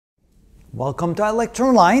Welcome to our lecture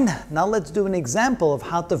online. Now let's do an example of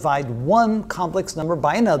how to divide one complex number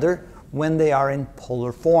by another when they are in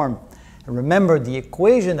polar form. And remember, the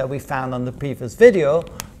equation that we found on the previous video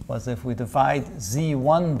was if we divide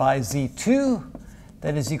z1 by z2,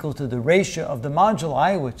 that is equal to the ratio of the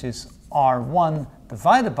moduli, which is r1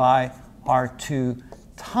 divided by r2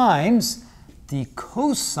 times the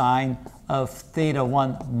cosine of theta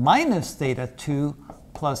 1 minus theta 2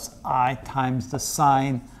 plus I times the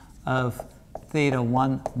sine of theta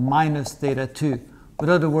 1 minus theta 2. In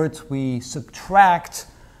other words, we subtract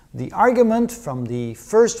the argument from the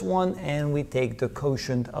first one and we take the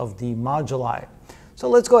quotient of the moduli. So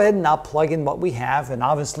let's go ahead and now plug in what we have, and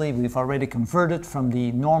obviously we've already converted from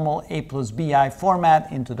the normal a plus bi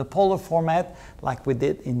format into the polar format like we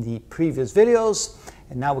did in the previous videos,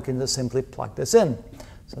 and now we can just simply plug this in.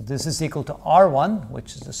 So this is equal to r1,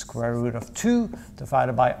 which is the square root of 2,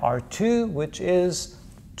 divided by r2, which is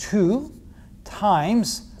 2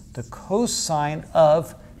 times the cosine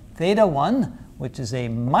of theta 1, which is a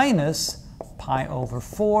minus pi over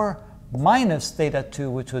 4, minus theta 2,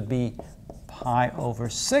 which would be pi over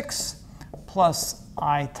 6, plus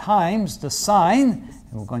I times the sine,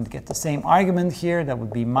 and we're going to get the same argument here, that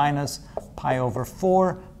would be minus pi over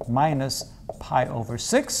 4 minus pi over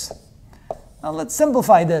 6. Now let's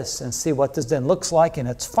simplify this and see what this then looks like in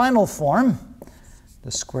its final form.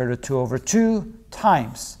 The square root of 2 over 2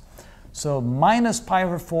 times. So minus pi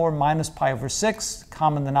over 4 minus pi over 6,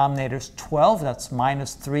 common denominator is 12, that's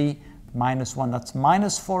minus 3 minus 1, that's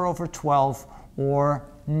minus 4 over 12, or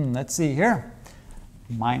let's see here,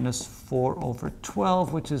 minus 4 over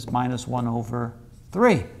 12, which is minus 1 over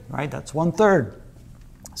 3, right? That's 1/3.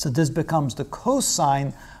 So this becomes the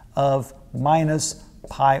cosine of minus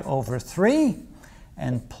pi over 3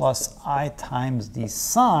 and plus I times the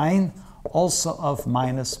sine also of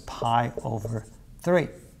minus pi over 3.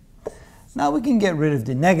 Now we can get rid of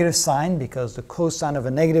the negative sign because the cosine of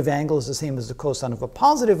a negative angle is the same as the cosine of a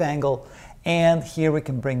positive angle, and here we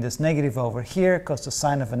can bring this negative over here because the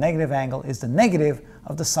sine of a negative angle is the negative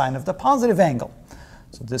of the sine of the positive angle.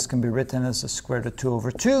 So this can be written as the square root of 2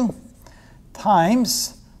 over 2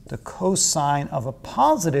 times the cosine of a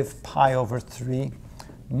positive pi over 3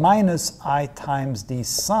 minus I times the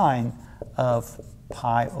sine of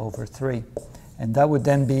pi over 3. And that would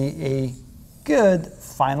then be a good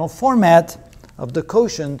final format of the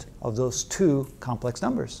quotient of those two complex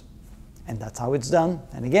numbers. And that's how it's done.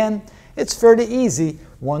 And again, it's fairly easy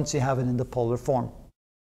once you have it in the polar form.